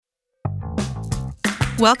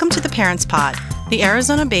Welcome to the pArentZ Pod, the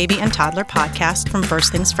Arizona baby and toddler podcast from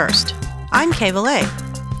First Things First. I'm Kay Valet.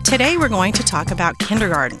 Today we're going to talk about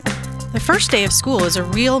kindergarten. The first day of school is a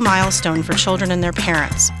real milestone for children and their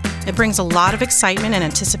parents. It brings a lot of excitement and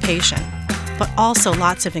anticipation, but also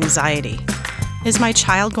lots of anxiety. Is my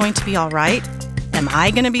child going to be all right? Am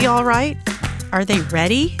I going to be all right? Are they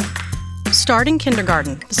ready? Starting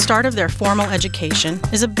kindergarten, the start of their formal education,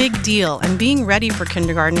 is a big deal, and being ready for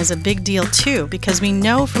kindergarten is a big deal too, because we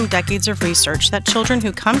know from decades of research that children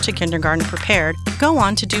who come to kindergarten prepared go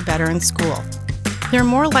on to do better in school. They're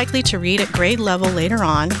more likely to read at grade level later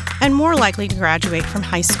on, and more likely to graduate from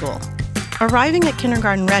high school. Arriving at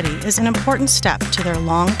kindergarten ready is an important step to their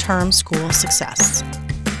long-term school success.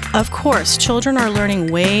 Of course, children are learning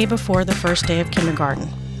way before the first day of kindergarten.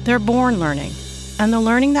 They're born learning. And the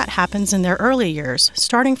learning that happens in their early years,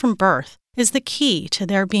 starting from birth, is the key to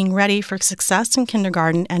their being ready for success in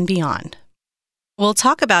kindergarten and beyond. We'll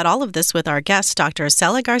talk about all of this with our guest, Dr.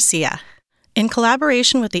 Isela Garcia. In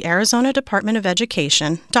collaboration with the Arizona Department of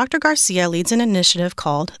Education, Dr. Garcia leads an initiative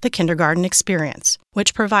called the Kindergarten Experience,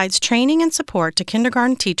 which provides training and support to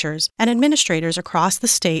kindergarten teachers and administrators across the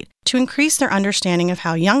state to increase their understanding of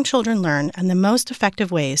how young children learn and the most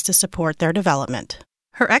effective ways to support their development.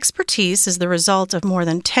 Her expertise is the result of more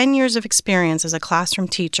than 10 years of experience as a classroom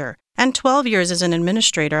teacher and 12 years as an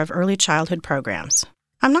administrator of early childhood programs.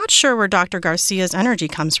 I'm not sure where Dr. Garcia's energy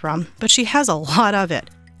comes from, but she has a lot of it.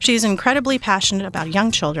 She's incredibly passionate about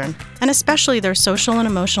young children, and especially their social and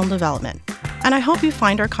emotional development. And I hope you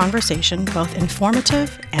find our conversation both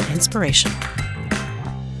informative and inspirational.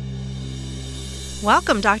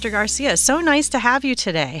 Welcome, Dr. Garcia. So nice to have you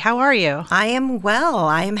today. How are you? I am well.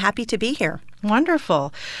 I am happy to be here.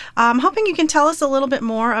 Wonderful. I'm hoping you can tell us a little bit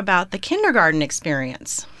more about the kindergarten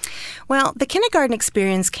experience. Well, the kindergarten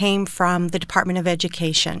experience came from the Department of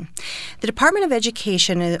Education. The Department of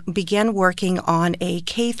Education began working on a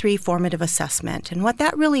K-3 formative assessment. And what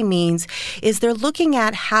that really means is they're looking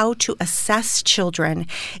at how to assess children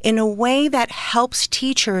in a way that helps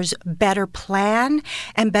teachers better plan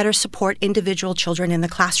and better support individual children in the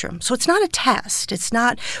classroom. So it's not a test. It's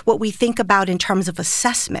not what we think about in terms of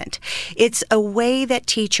assessment. It's a way that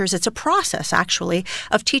teachers, it's a process actually,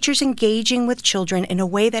 of teachers engaging with children in a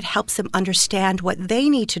way that helps them understand what they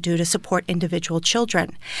need to do to support individual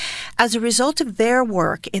children. As a result of their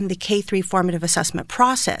work in the K-3 formative assessment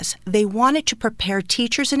process, they wanted to prepare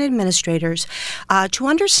teachers and administrators to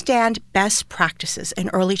understand best practices in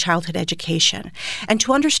early childhood education and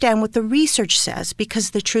to understand what the research says, because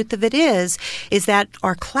the truth of it is that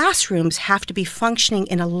our classrooms have to be functioning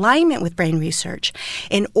in alignment with brain research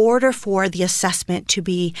in order for the assessment to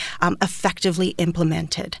be effectively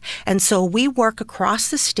implemented. And so we work across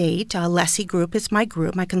the state. Lessie Group is my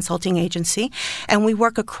group, my consulting agency, and we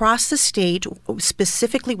work across the state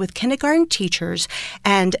specifically with kindergarten teachers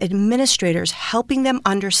and administrators, helping them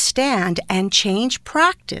understand and change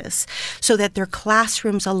practice so that their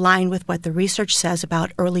classrooms align with what the research says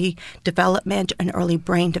about early development and early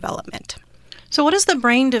brain development. So what is the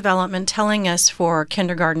brain development telling us for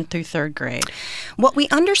kindergarten through third grade? What we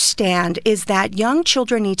understand is that young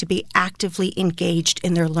children need to be actively engaged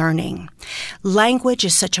in their learning. Language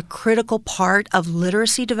is such a critical part of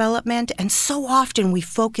literacy development, and so often we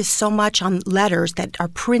focus so much on letters that are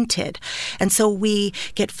printed. And so we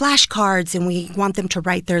get flashcards and we want them to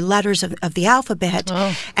write their letters of the alphabet.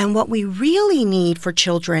 Oh. And what we really need for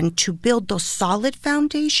children to build those solid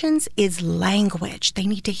foundations is language. They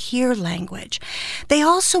need to hear language. They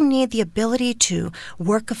also need the ability to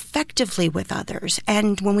work effectively with others.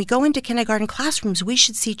 And when we go into kindergarten classrooms, we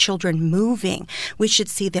should see children moving. We should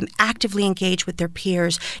see them actively engage with their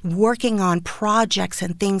peers, working on projects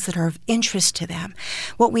and things that are of interest to them.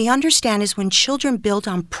 What we understand is when children build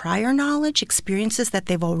on prior knowledge, experiences that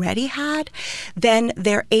they've already had, then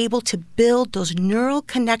they're able to build those neural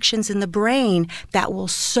connections in the brain that will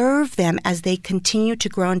serve them as they continue to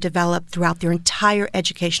grow and develop throughout their entire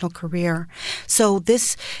educational career. So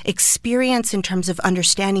this experience in terms of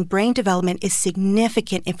understanding brain development is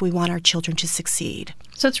significant if we want our children to succeed.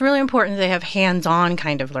 So it's really important that they have hands-on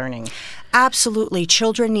kind of learning. Absolutely.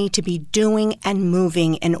 Children need to be doing and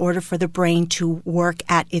moving in order for the brain to work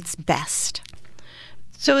at its best.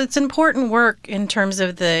 So it's important work in terms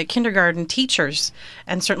of the kindergarten teachers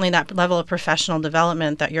and certainly that level of professional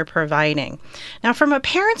development that you're providing. Now, from a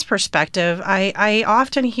parent's perspective, I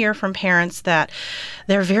often hear from parents that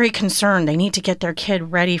they're very concerned. They need to get their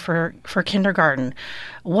kid ready for kindergarten.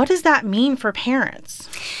 What does that mean for parents?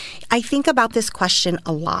 I think about this question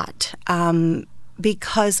a lot.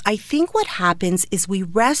 because I think what happens is we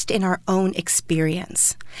rest in our own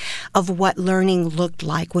experience of what learning looked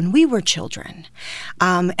like when we were children.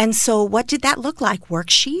 And so what did that look like?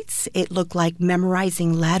 Worksheets. It looked like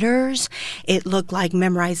memorizing letters. It looked like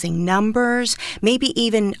memorizing numbers, maybe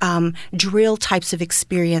even drill types of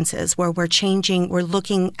experiences where we're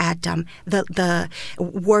looking at the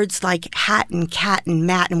words like hat and cat and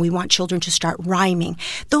mat, and we want children to start rhyming.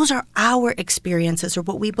 Those are our experiences, or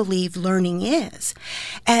what we believe learning is.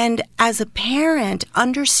 And as a parent,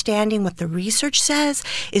 understanding what the research says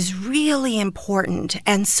is really important.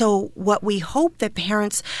 And so what we hope that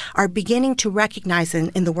parents are beginning to recognize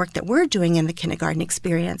in the work that we're doing in the kindergarten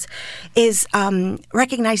experience is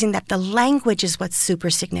recognizing that the language is what's super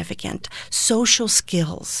significant. Social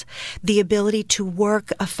skills, the ability to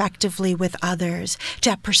work effectively with others,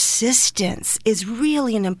 to have persistence is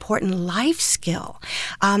really an important life skill.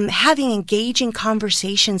 Having engaging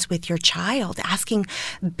conversations with your child, asking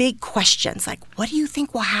big questions like, what do you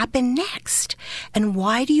think will happen next? And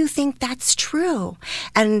why do you think that's true?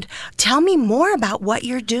 And tell me more about what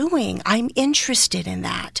you're doing. I'm interested in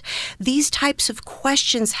that. These types of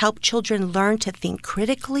questions help children learn to think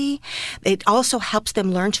critically. It also helps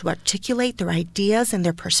them learn to articulate their ideas and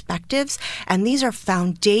their perspectives. And these are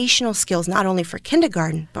foundational skills, not only for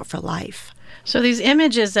kindergarten, but for life. So these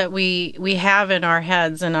images that we have in our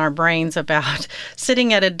heads and our brains about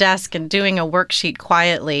sitting at a desk and doing a worksheet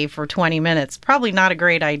quietly for 20 minutes, probably not a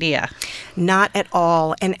great idea. Not at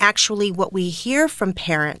all. And actually what we hear from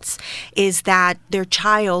parents is that their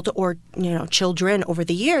child or children over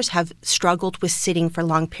the years have struggled with sitting for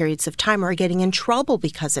long periods of time or are getting in trouble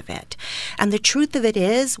because of it. And the truth of it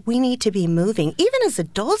is we need to be moving. Even as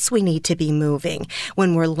adults, we need to be moving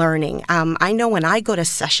when we're learning. I know when I go to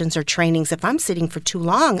sessions or trainings, if I'm sitting for too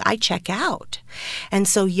long, I check out. And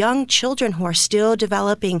so young children who are still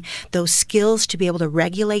developing those skills to be able to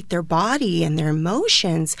regulate their body and their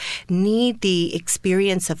emotions need the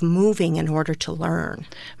experience of moving in order to learn.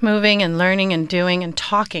 Moving and learning and doing and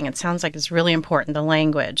talking, it sounds like it's really important, the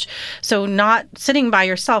language. So not sitting by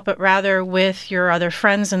yourself, but rather with your other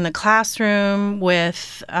friends in the classroom,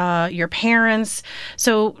 with your parents.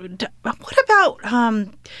 So what about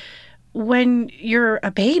when you're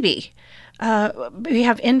a baby? We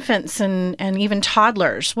have infants and even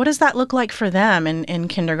toddlers. What does that look like for them in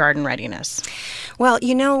kindergarten readiness? Well,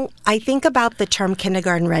 I think about the term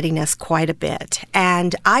kindergarten readiness quite a bit,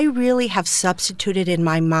 and I really have substituted in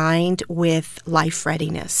my mind with life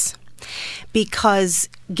readiness. Because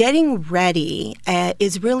getting ready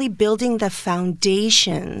is really building the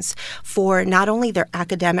foundations for not only their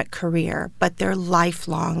academic career, but their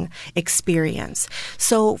lifelong experience.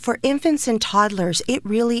 So for infants and toddlers, it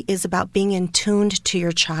really is about being in tuned to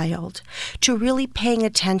your child, to really paying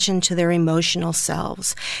attention to their emotional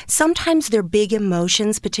selves. Sometimes they're big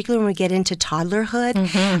emotions, particularly when we get into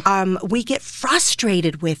toddlerhood. We get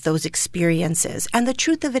frustrated with those experiences. And the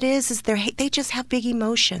truth of it is they just have big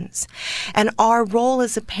emotions. And our role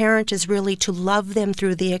as a parent is really to love them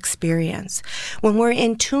through the experience. When we're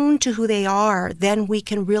in tune to who they are, then we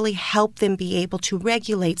can really help them be able to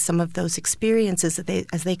regulate some of those experiences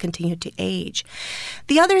as they continue to age.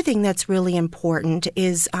 The other thing that's really important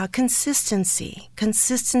is consistency.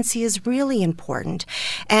 Consistency is really important.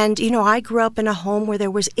 And, I grew up in a home where there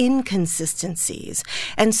was inconsistencies.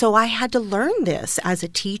 And so I had to learn this as a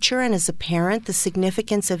teacher and as a parent, the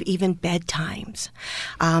significance of even bedtimes.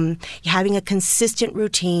 Having a consistent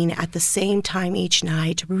routine at the same time each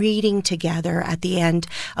night, reading together at the end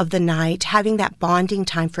of the night, having that bonding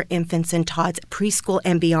time for infants and tots, preschool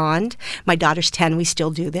and beyond. My daughter's 10, we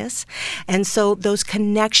still do this. And so those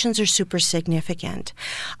connections are super significant.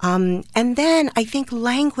 And then I think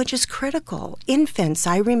language is critical. Infants,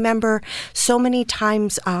 I remember so many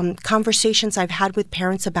times conversations I've had with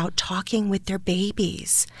parents about talking with their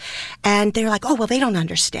babies. And they're like, oh, well, they don't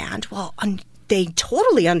understand. Well, they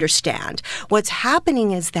totally understand. What's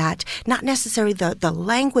happening is that not necessarily the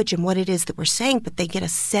language and what it is that we're saying, but they get a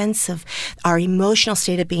sense of our emotional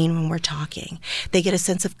state of being when we're talking. They get a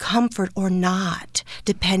sense of comfort or not,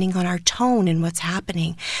 depending on our tone and what's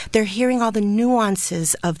happening. They're hearing all the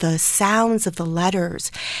nuances of the sounds of the letters.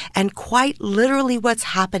 And quite literally what's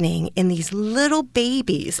happening in these little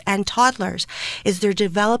babies and toddlers is they're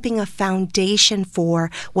developing a foundation for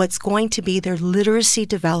what's going to be their literacy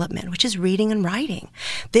development, which is reading and writing.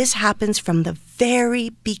 This happens from the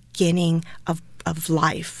very beginning of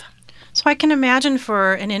life. So I can imagine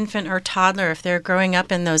for an infant or toddler, if they're growing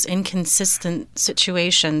up in those inconsistent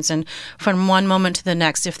situations and from one moment to the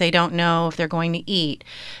next, if they don't know if they're going to eat,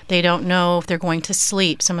 they don't know if they're going to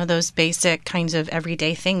sleep, some of those basic kinds of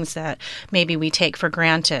everyday things that maybe we take for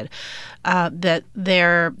granted, that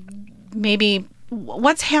they're maybe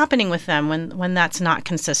what's happening with them when that's not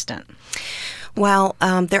consistent? Well,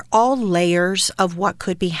 they're all layers of what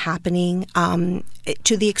could be happening.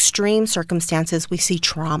 To the extreme circumstances, we see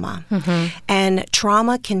trauma. Mm-hmm. And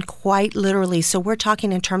trauma can quite literally, so we're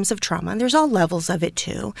talking in terms of trauma, and there's all levels of it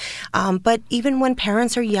too. But even when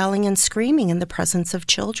parents are yelling and screaming in the presence of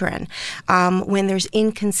children, when there's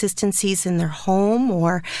inconsistencies in their home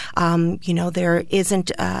or, there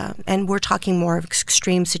isn't, and we're talking more of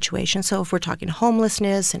extreme situations. So if we're talking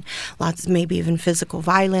homelessness and lots, maybe even physical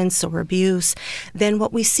violence or abuse, then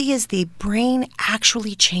what we see is the brain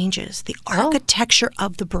actually changes. The architecture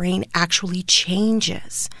of the brain actually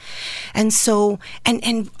changes. And so,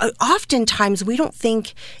 and oftentimes we don't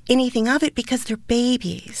think anything of it because they're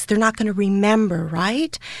babies. They're not going to remember,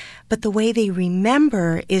 right? But the way they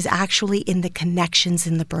remember is actually in the connections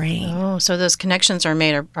in the brain. Oh, so those connections are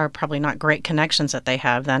made are probably not great connections that they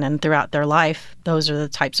have then. And throughout their life, those are the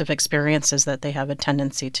types of experiences that they have a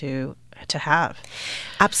tendency to have.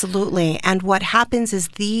 Absolutely. And what happens is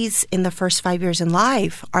these, in the first 5 years in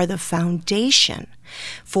life, are the foundation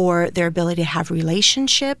for their ability to have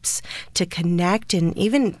relationships, to connect, and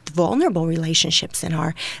even vulnerable relationships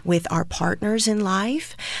with our partners in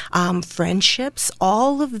life, friendships.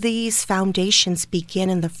 All of these foundations begin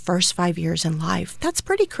in the first 5 years in life. That's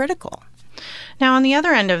pretty critical. Now, on the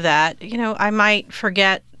other end of that, I might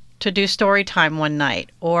forget to do story time one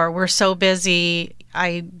night, or we're so busy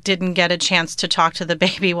I didn't get a chance to talk to the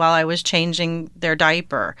baby while I was changing their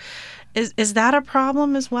diaper. Is that a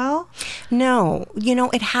problem as well? No.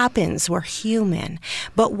 It happens. We're human.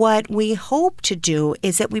 But what we hope to do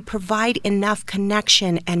is that we provide enough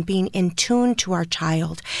connection and being in tune to our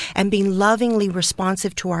child and being lovingly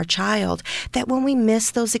responsive to our child that when we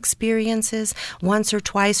miss those experiences once or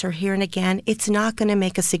twice or here and again, it's not going to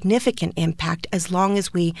make a significant impact as long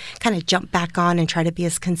as we kind of jump back on and try to be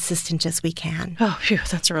as consistent as we can. Oh, phew,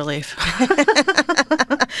 that's a relief.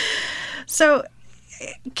 So,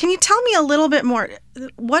 can you tell me a little bit more?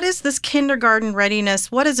 What is this kindergarten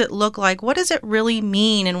readiness? What does it look like? What does it really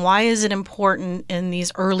mean? And why is it important in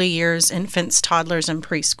these early years, infants, toddlers, and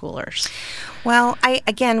preschoolers? Well, I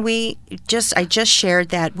just shared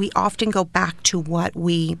that we often go back to what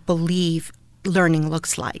we believe learning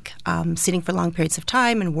looks like, sitting for long periods of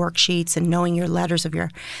time and worksheets and knowing your letters of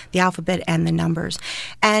the alphabet and the numbers.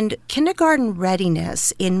 And kindergarten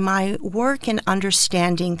readiness, in my work in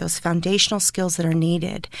understanding those foundational skills that are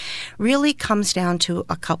needed, really comes down to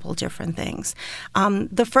a couple different things.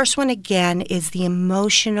 The first one, again, is the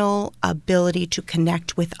emotional ability to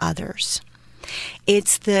connect with others.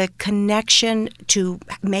 It's the connection to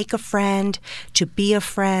make a friend, to be a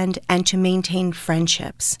friend, and to maintain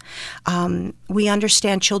friendships. We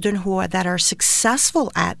understand children that are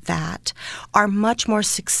successful at that are much more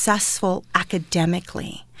successful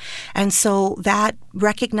academically. And so that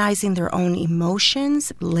recognizing their own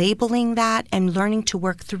emotions, labeling that, and learning to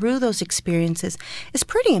work through those experiences is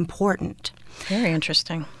pretty important. Very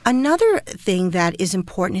interesting. Another thing that is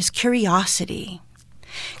important is curiosity.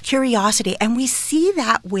 And we see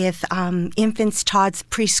that with infants, tots,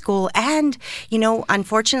 preschool, and,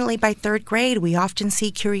 unfortunately by third grade, we often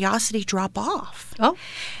see curiosity drop off. Oh.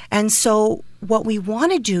 And so what we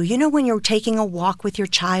want to do, when you're taking a walk with your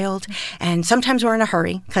child, and sometimes we're in a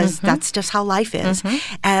hurry because that's just how life is,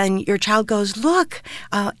 and your child goes, look,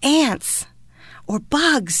 ants or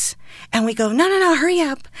bugs, and we go, no, hurry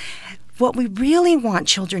up. What we really want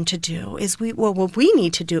children to do is what we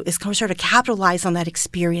need to do is sort of capitalize on that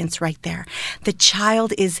experience right there. The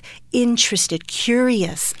child is interested,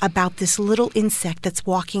 curious about this little insect that's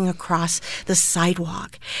walking across the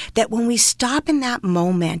sidewalk. That when we stop in that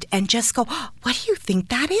moment and just go, what do you think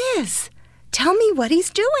that is? Tell me what he's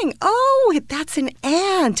doing. Oh, that's an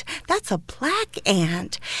ant. That's a black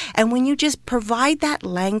ant. And when you just provide that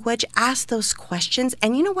language, ask those questions,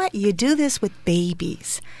 and you know what? You do this with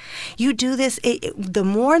babies. You do this, the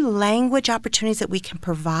more language opportunities that we can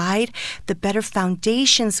provide, the better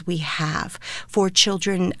foundations we have for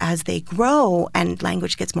children as they grow and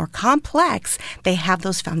language gets more complex, they have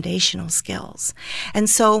those foundational skills. And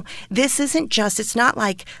so this isn't just, it's not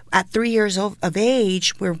like at 3 years of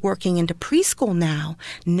age, we're working into preschool. preschool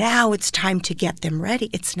now it's time to get them ready.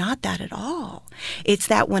 It's not that at all. It's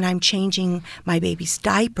that when I'm changing my baby's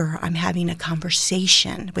diaper, I'm having a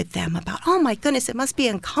conversation with them about, oh my goodness, it must be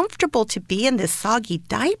uncomfortable to be in this soggy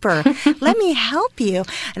diaper. Let me help you.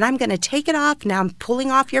 And I'm going to take it off. Now I'm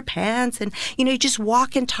pulling off your pants. And, you just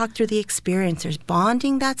walk and talk through the experience. There's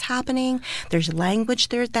bonding that's happening. There's language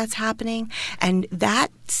there that's happening. And that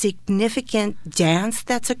significant dance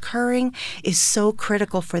that's occurring is so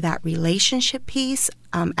critical for that relationship piece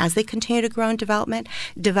as they continue to grow and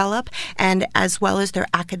develop, and as well as their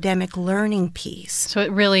academic learning piece. So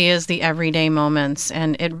it really is the everyday moments,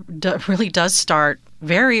 and it really does start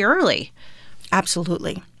very early.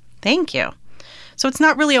 Absolutely. Thank you. So it's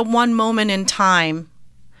not really a one moment in time.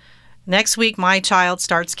 Next week, my child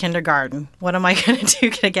starts kindergarten. What am I going to do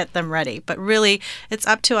to get them ready? But really, it's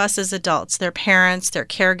up to us as adults, their parents, their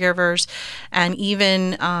caregivers, and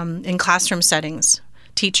even in classroom settings,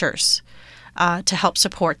 teachers, to help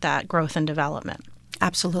support that growth and development.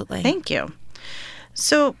 Absolutely. Thank you.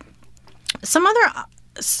 So some other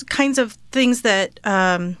kinds of things that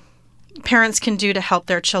parents can do to help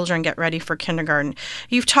their children get ready for kindergarten.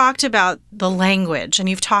 You've talked about the language, and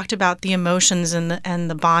you've talked about the emotions and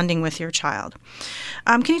the bonding with your child.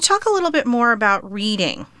 Can you talk a little bit more about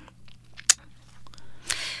reading?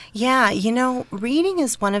 Yeah, reading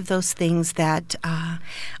is one of those things that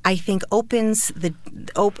I think opens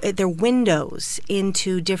their windows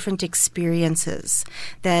into different experiences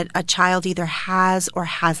that a child either has or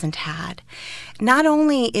hasn't had. Not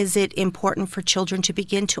only is it important for children to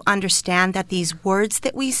begin to understand that these words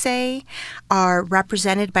that we say are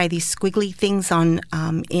represented by these squiggly things on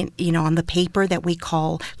the paper that we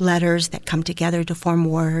call letters that come together to form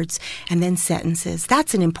words and then sentences.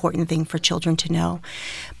 That's an important thing for children to know.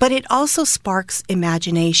 But it also sparks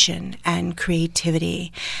imagination and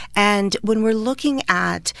creativity. And when we're looking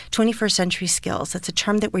at 21st century skills, that's a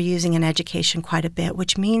term that we're using in education quite a bit,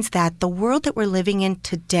 which means that the world that we're living in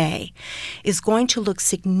today is going to look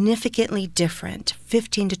significantly different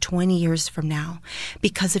 15 to 20 years from now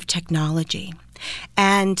because of technology.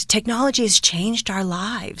 And technology has changed our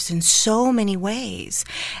lives in so many ways.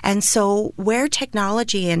 And so where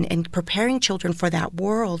technology and preparing children for that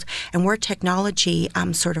world and where technology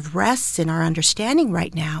sort of rests in our understanding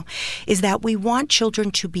right now is that we want children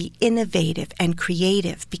to be innovative and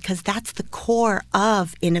creative because that's the core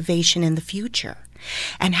of innovation in the future.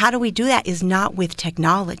 And how do we do that is not with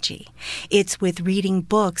technology. It's with reading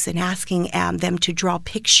books and asking them to draw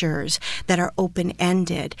pictures that are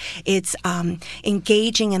open-ended. It's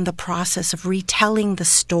engaging in the process of retelling the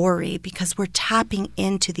story because we're tapping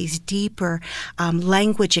into these deeper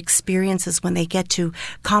language experiences when they get to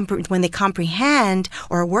when they comprehend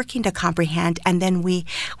or are working to comprehend, and then we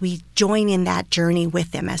join in that journey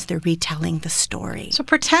with them as they're retelling the story. So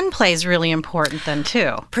pretend play is really important then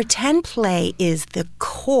too. Pretend play is the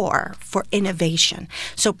core for innovation.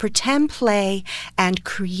 So pretend play and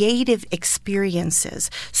creative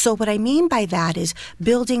experiences. So what I mean by that is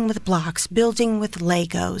building with blocks, building with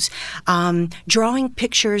Legos, drawing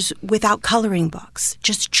pictures without coloring books,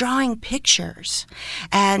 just drawing pictures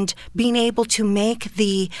and being able to make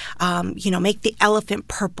the elephant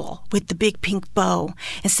purple with the big pink bow.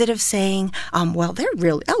 Instead of saying,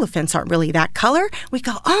 elephants aren't really that color, we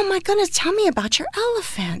go, oh my goodness, tell me about your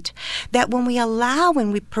elephant. That when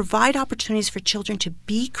we provide opportunities for children to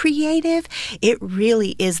be creative, it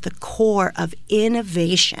really is the core of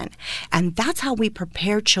innovation. And that's how we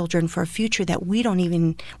prepare children for a future that we can't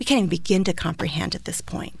even begin to comprehend at this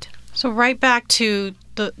point. So right back to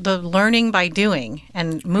the learning by doing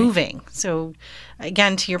and moving. Right. So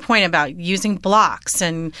again, to your point about using blocks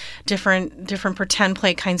and different pretend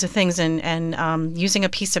play kinds of things and using a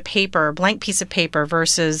piece of paper, a blank piece of paper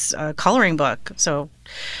versus a coloring book. So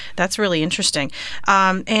that's really interesting.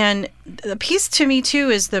 And the piece to me,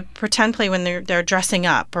 too, is the pretend play when they're dressing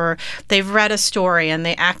up or they've read a story and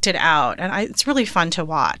they act it out. And it's really fun to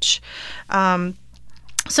watch.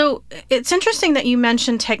 So it's interesting that you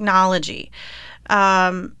mentioned technology.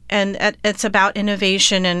 And it's about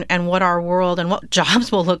innovation and what our world and what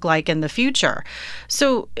jobs will look like in the future.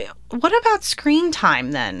 So what about screen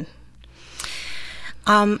time then?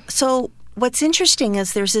 So what's interesting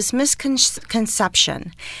is there's this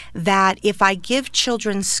misconception that if I give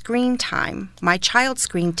children screen time, my child's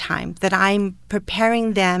screen time, that I'm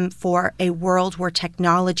preparing them for a world where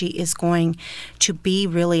technology is going to be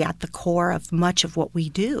really at the core of much of what we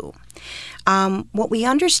do. What we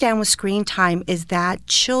understand with screen time is that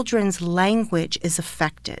children's language is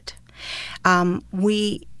affected.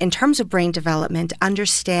 We, in terms of brain development,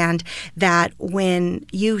 understand that when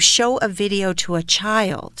you show a video to a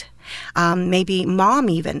child maybe mom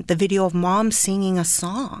even, the video of mom singing a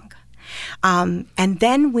song. And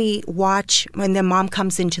then we watch when the mom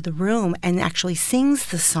comes into the room and actually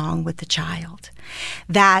sings the song with the child,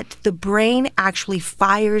 that the brain actually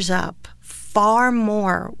fires up far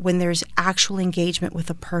more when there's actual engagement with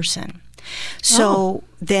a person. So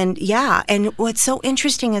then, and what's so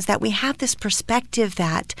interesting is that we have this perspective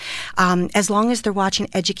that as long as they're watching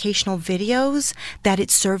educational videos, that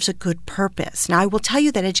it serves a good purpose. Now, I will tell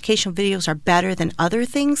you that educational videos are better than other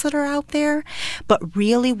things that are out there, but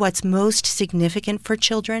really what's most significant for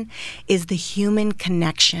children is the human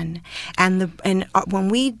connection. And when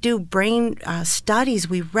we do brain studies,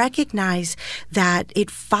 we recognize that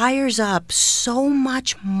it fires up so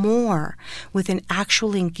much more with an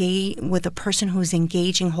actual with a person who's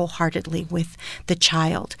engaging wholeheartedly with the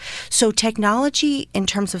child. So technology in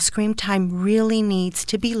terms of screen time really needs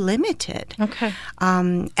to be limited. Okay.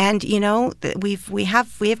 And we have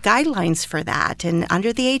guidelines for that. And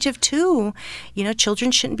under the age of 2,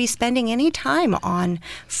 children shouldn't be spending any time on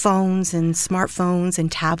phones and smartphones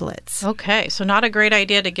and tablets. Okay. So not a great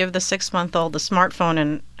idea to give the 6-month-old the smartphone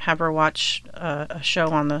and have her watch a show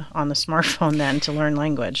on the smartphone then to learn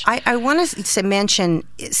language. I want to mention,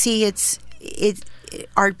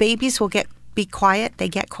 our babies will be quiet. They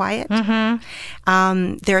get quiet.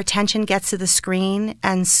 Mm-hmm. Their attention gets to the screen,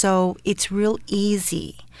 and so it's real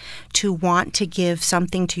easy to want to give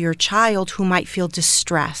something to your child who might feel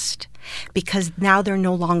distressed, because now they're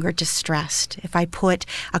no longer distressed. If I put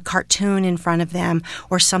a cartoon in front of them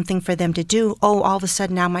or something for them to do, all of a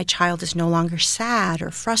sudden now my child is no longer sad or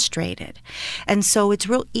frustrated. And so it's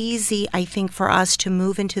real easy, I think, for us to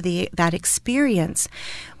move into that experience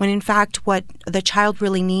when in fact what the child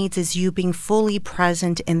really needs is you being fully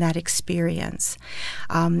present in that experience.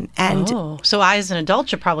 So I as an adult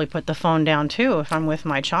should probably put the phone down too if I'm with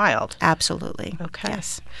my child. Absolutely. Okay.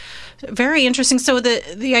 Yes. Very interesting. So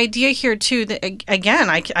the idea here too, that again,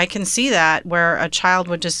 I can see that where a child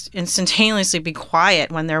would just instantaneously be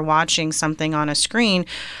quiet when they're watching something on a screen,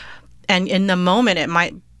 and in the moment it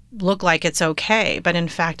might look like it's okay, but in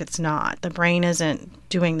fact it's not. The brain isn't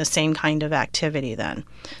doing the same kind of activity then.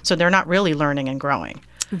 So they're not really learning and growing.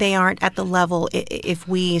 They aren't at the level, if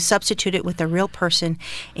we substitute it with a real person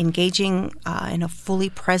engaging in a fully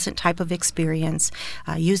present type of experience,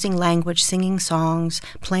 using language, singing songs,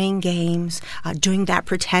 playing games, doing that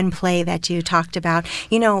pretend play that you talked about.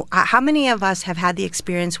 How many of us have had the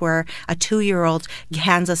experience where a 2-year-old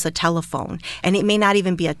hands us a telephone, and it may not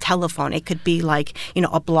even be a telephone. It could be like,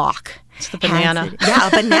 a block. It's the banana. Yeah,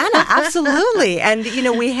 a banana, absolutely. And,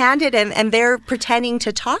 we hand it and they're pretending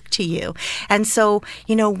to talk to you. And so,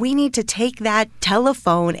 we need to take that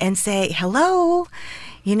telephone and say, hello,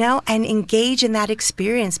 and engage in that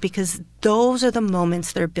experience, because those are the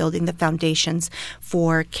moments that are building the foundations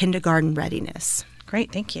for kindergarten readiness.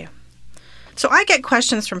 Great, thank you. So I get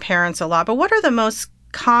questions from parents a lot, but what are the most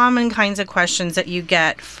common kinds of questions that you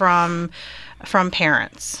get from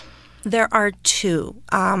parents? There are 2.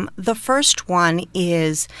 The first one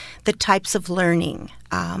is the types of learning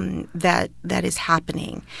that is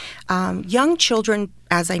happening. Young children,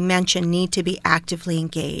 as I mentioned, need to be actively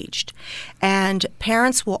engaged. And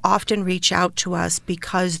parents will often reach out to us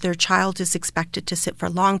because their child is expected to sit for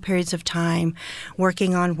long periods of time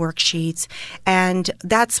working on worksheets. And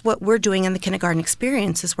that's what we're doing in the kindergarten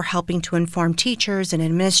experience, is we're helping to inform teachers and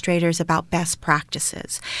administrators about best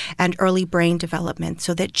practices and early brain development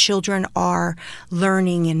so that children are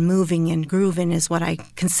learning and moving and grooving, is what I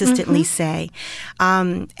consistently say.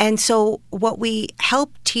 And so what we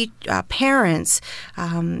help teach parents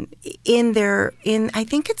in I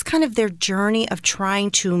think it's kind of their journey of trying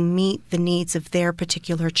to meet the needs of their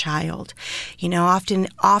particular child.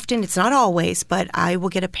 Often it's not always, but I will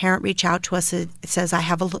get a parent reach out to us that says, I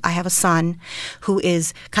have a son who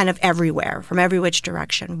is kind of everywhere, from every which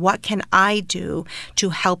direction. What can I do to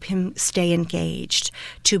help him stay engaged,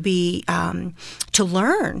 to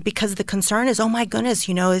learn? Because the concern is, oh my goodness,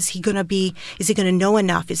 is he going to know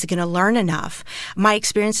enough? Is he going to learn enough? My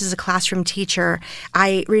experience as a classroom teacher,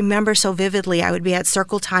 I remember so vividly, I would be at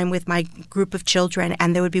circle time with my group of children,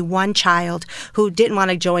 and there would be one child who didn't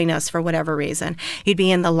want to join us for whatever reason. He'd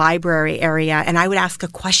be in the library area, and I would ask a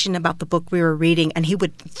question about the book we were reading, and he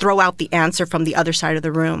would throw out the answer from the other side of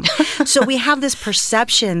the room. So we have this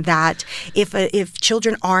perception that if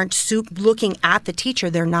children aren't looking at the teacher,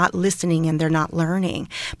 they're not listening and they're not learning.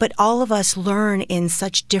 But all of us learn in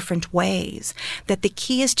such different ways that the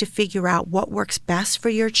key is to figure out what works best for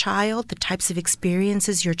your child, the types of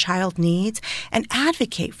experiences your child needs, and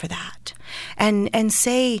advocate for that. and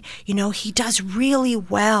say, he does really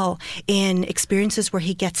well in experiences where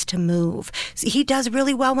he gets to move. He does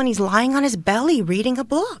really well when he's lying on his belly reading a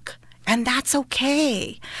book. And that's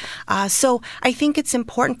okay. So I think it's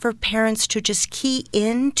important for parents to just key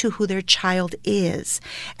into who their child is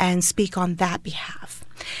and speak on that behalf.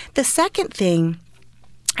 The second thing,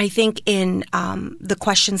 I think, in the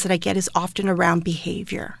questions that I get is often around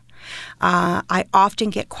behavior. I often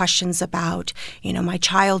get questions about, my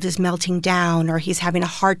child is melting down, or he's having a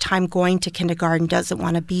hard time going to kindergarten, doesn't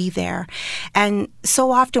want to be there. And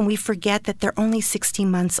so often we forget that they're only 16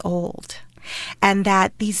 months old. And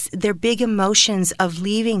that their big emotions of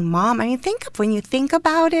leaving mom. I mean, when you think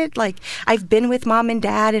about it, like I've been with mom and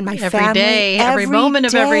dad and my family every moment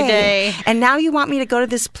of every day. And now you want me to go to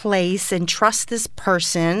this place and trust this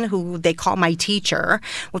person who they call my teacher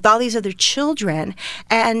with all these other children.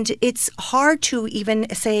 And it's hard to even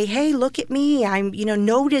say, hey, look at me.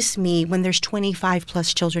 Notice me when there's 25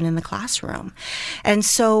 plus children in the classroom. And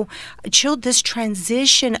so this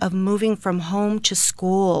transition of moving from home to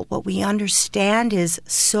school, what we understand is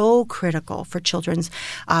so critical for children's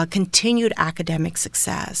continued academic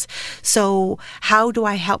success. So how do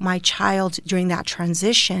I help my child during that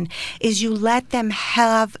transition is you let them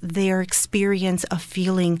have their experience of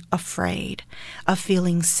feeling afraid, of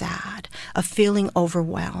feeling sad, of feeling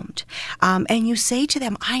overwhelmed. And you say to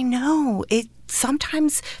them, I know it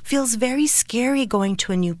sometimes feels very scary going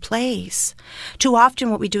to a new place. Too often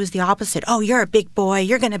what we do is the opposite. Oh, you're a big boy.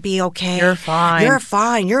 You're going to be okay. You're fine. You're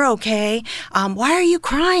fine. You're okay. Why are you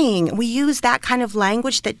crying? We use that kind of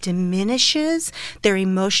language that diminishes their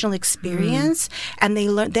emotional experience, and they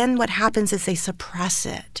learn. Then what happens is they suppress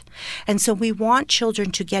it. And so we want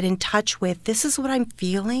children to get in touch with, this is what I'm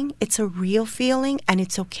feeling. It's a real feeling, and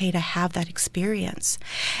it's okay to have that experience.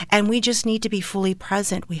 And we just need to be fully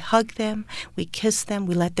present. We hug them. We kiss them.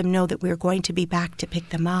 We let them know that we're going to be back to pick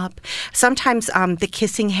them up. Sometimes the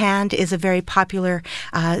kissing hand is a very popular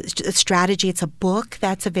strategy. It's a book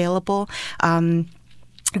that's available.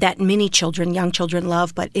 That many children, young children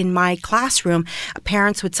love, but in my classroom,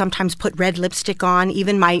 parents would sometimes put red lipstick on.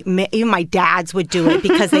 Even my dads would do it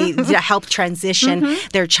because they help transition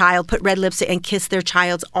their child, put red lipstick and kiss their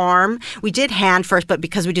child's arm. We did hand first, but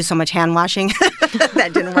because we do so much hand washing,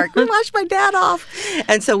 that didn't work. We washed my dad off.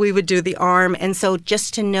 And so we would do the arm. And so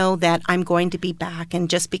just to know that I'm going to be back, and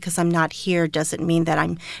just because I'm not here doesn't mean that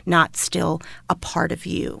I'm not still a part of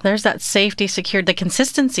you. There's that safety, secured, the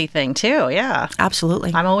consistency thing too. Yeah.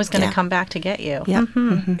 Absolutely. I'm always going to come back to get you. Yeah.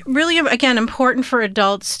 Really, again, important for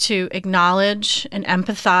adults to acknowledge and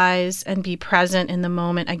empathize and be present in the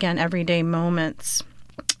moment, again, everyday moments,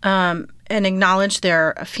 and acknowledge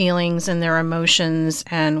their feelings and their emotions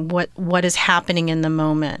and what is happening in the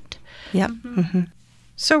moment. Yep.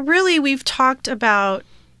 So really, we've talked about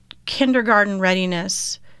kindergarten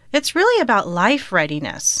readiness. It's really about life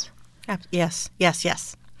readiness. Yes.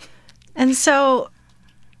 And so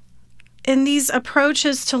in these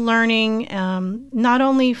approaches to learning, not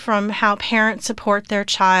only from how parents support their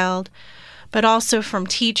child, but also from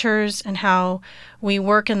teachers and how we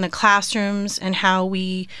work in the classrooms and how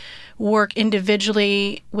we work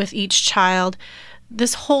individually with each child,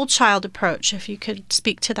 this whole child approach, if you could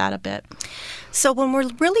speak to that a bit. So when we're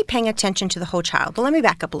really paying attention to the whole child, well, let me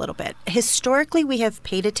back up a little bit. Historically, we have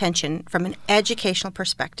paid attention from an educational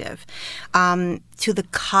perspective to the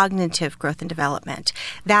cognitive growth and development.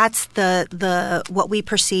 That's the what we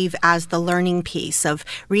perceive as the learning piece of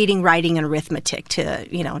reading, writing, and arithmetic. To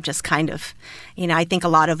just kind of, I think a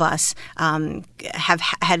lot of us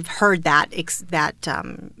have heard that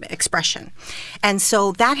expression, and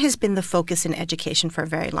so that has been the focus in education for a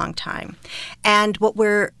very long time. And what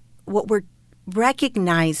we're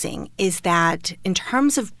recognizing is that in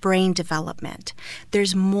terms of brain development,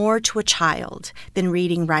 there's more to a child than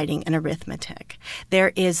reading, writing, and arithmetic.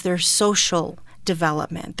 There's their social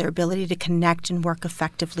development, their ability to connect and work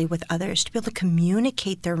effectively with others, to be able to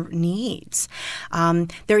communicate their needs,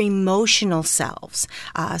 their emotional selves.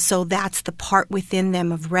 So that's the part within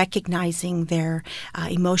them of recognizing their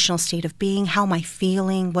emotional state of being. How am I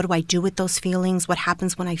feeling? What do I do with those feelings? What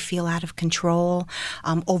happens when I feel out of control,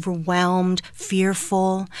 overwhelmed,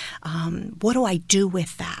 fearful? What do I do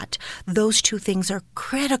with that? Those two things are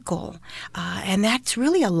critical, and that's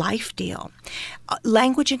really a life deal.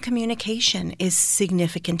 Language and communication is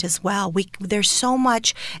significant as well. There's so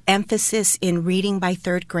much emphasis in reading by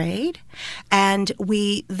third grade, and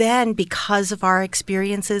we then, because of our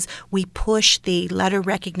experiences, we push the letter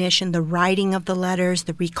recognition, the writing of the letters,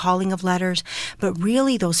 the recalling of letters, but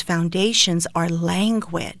really those foundations are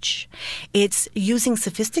language. It's using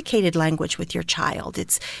sophisticated language with your child.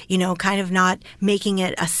 It's, kind of not making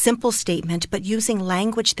it a simple statement, but using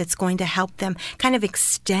language that's going to help them kind of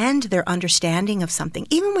extend their understanding of something.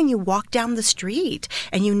 Even when you walk down the street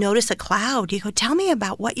and you notice a cloud, you go, tell me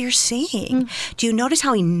about what you're seeing. Do you notice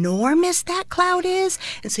how enormous that cloud is?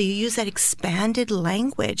 And so you use that expanded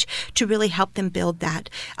language to really help them build that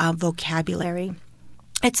vocabulary.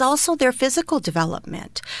 It's also their physical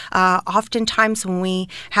development. Oftentimes when we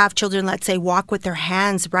have children, let's say, walk with their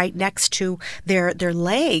hands right next to their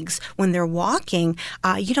legs when they're walking,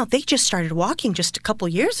 they just started walking just a couple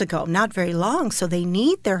years ago, not very long. So they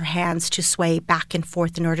need their hands to sway back and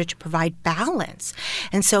forth in order to provide balance.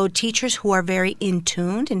 And so teachers who are very in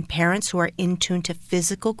tuned and parents who are in tune to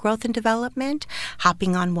physical growth and development,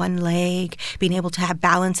 hopping on one leg, being able to have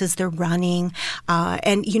balance as they're running,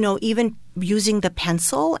 and even using the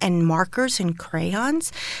pencil and markers and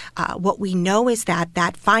crayons, what we know is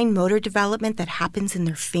that fine motor development that happens in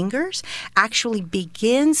their fingers actually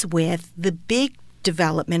begins with the big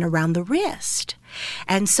development around the wrist.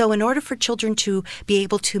 And so in order for children to be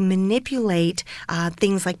able to manipulate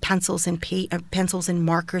things like pencils and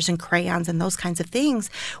markers and crayons and those kinds of things,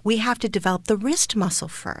 we have to develop the wrist muscle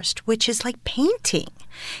first, which is like painting.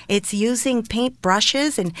 It's using paint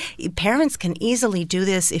brushes, and parents can easily do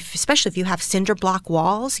this, especially if you have cinder block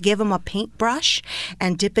walls. Give them a paintbrush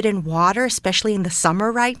and dip it in water, especially in the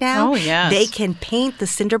summer right now. Oh, yes. They can paint the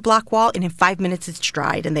cinder block wall, and in 5 minutes it's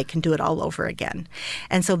dried, and they can do it all over again.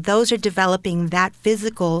 And so those are developing the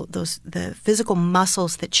physical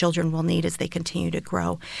muscles that children will need as they continue to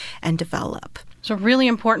grow and develop. So really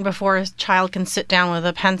important before a child can sit down with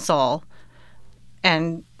a pencil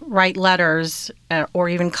and write letters or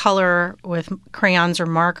even color with crayons or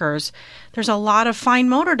markers, there's a lot of fine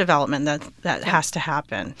motor development that has to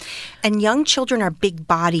happen. And young children are big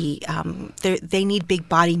body. They need big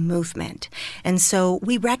body movement. And so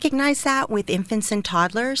we recognize that with infants and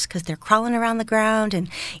toddlers because they're crawling around the ground and,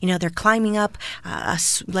 they're climbing up,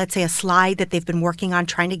 let's say, a slide that they've been working on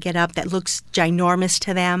trying to get up that looks ginormous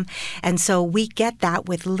to them. And so we get that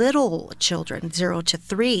with little children, 0 to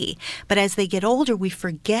 3. But as they get older, we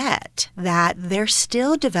forget that they're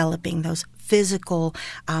still developing those physical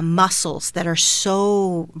muscles that are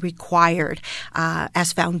so required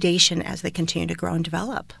as foundation as they continue to grow and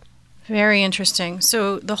develop. Very interesting.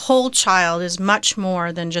 So the whole child is much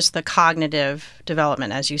more than just the cognitive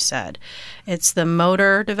development, as you said. It's the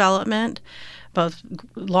motor development, both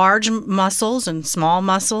large muscles and small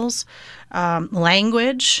muscles,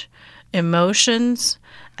 language, emotions,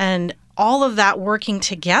 and all of that working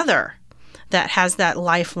together that has that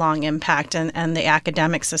lifelong impact and the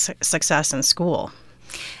academic success in school.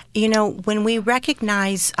 When we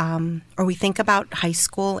recognize or we think about high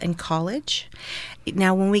school and college,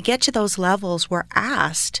 now when we get to those levels, we're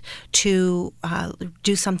asked to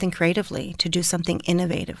do something creatively, to do something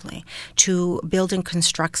innovatively, to build and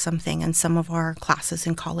construct something in some of our classes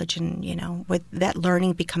in college. And, with that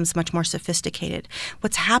learning becomes much more sophisticated.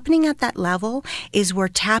 What's happening at that level is we're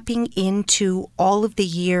tapping into all of the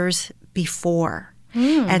years before.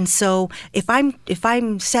 And so if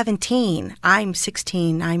I'm 17, I'm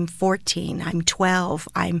 16, I'm 14, I'm 12,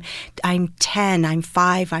 I'm 10, I'm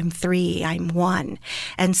 5, I'm 3, I'm 1.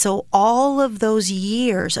 And so all of those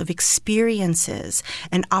years of experiences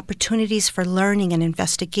and opportunities for learning and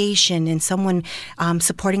investigation and someone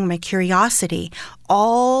supporting my curiosity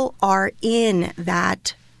all are in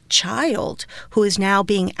that child who is now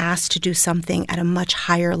being asked to do something at a much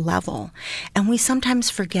higher level. And we sometimes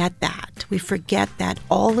forget that. We forget that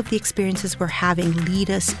all of the experiences we're having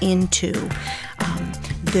lead us into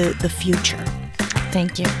the future.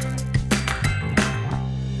 Thank you.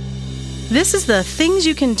 This is the Things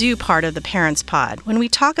You Can Do part of the pArentZ Pod, when we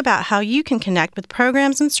talk about how you can connect with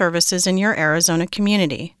programs and services in your Arizona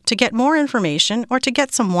community to get more information or to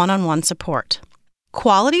get some one-on-one support.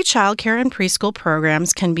 Quality childcare and preschool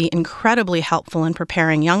programs can be incredibly helpful in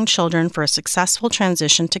preparing young children for a successful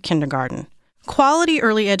transition to kindergarten. Quality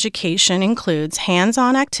early education includes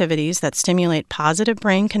hands-on activities that stimulate positive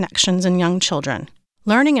brain connections in young children,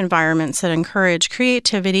 learning environments that encourage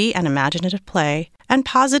creativity and imaginative play, and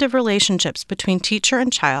positive relationships between teacher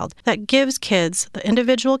and child that gives kids the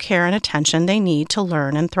individual care and attention they need to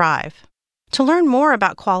learn and thrive. To learn more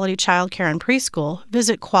about quality childcare and preschool,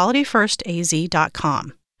 visit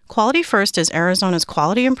qualityfirstaz.com. Quality First is Arizona's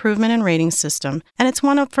quality improvement and rating system, and it's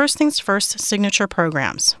one of First Things First's signature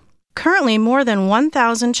programs. Currently, more than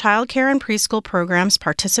 1,000 childcare and preschool programs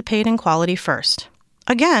participate in Quality First.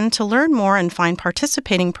 Again, to learn more and find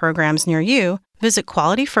participating programs near you, visit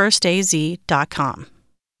qualityfirstaz.com.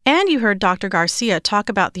 And you heard Dr. Garcia talk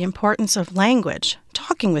about the importance of language,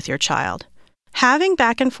 talking with your child. Having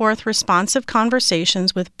back-and-forth responsive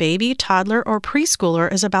conversations with baby, toddler, or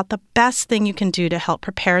preschooler is about the best thing you can do to help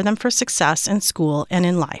prepare them for success in school and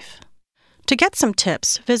in life. To get some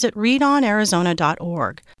tips, visit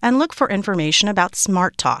readonarizona.org and look for information about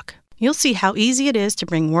Smart Talk. You'll see how easy it is to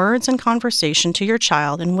bring words and conversation to your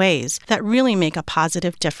child in ways that really make a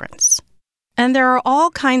positive difference. And there are all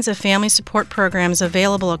kinds of family support programs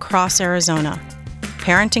available across Arizona.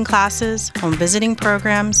 Parenting classes, home visiting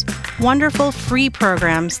programs, wonderful free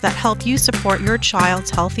programs that help you support your child's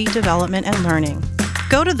healthy development and learning.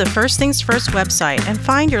 Go to the First Things First website and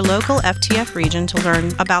find your local FTF region to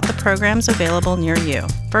learn about the programs available near you.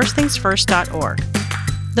 FirstThingsFirst.org.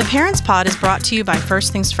 The pArentZ Pod is brought to you by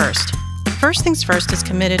First Things First. First Things First is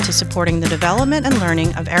committed to supporting the development and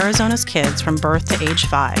learning of Arizona's kids from birth to age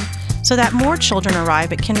 5, so that more children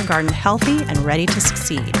arrive at kindergarten healthy and ready to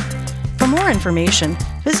succeed. For more information,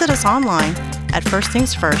 visit us online at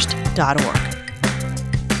firstThingsFirst.org.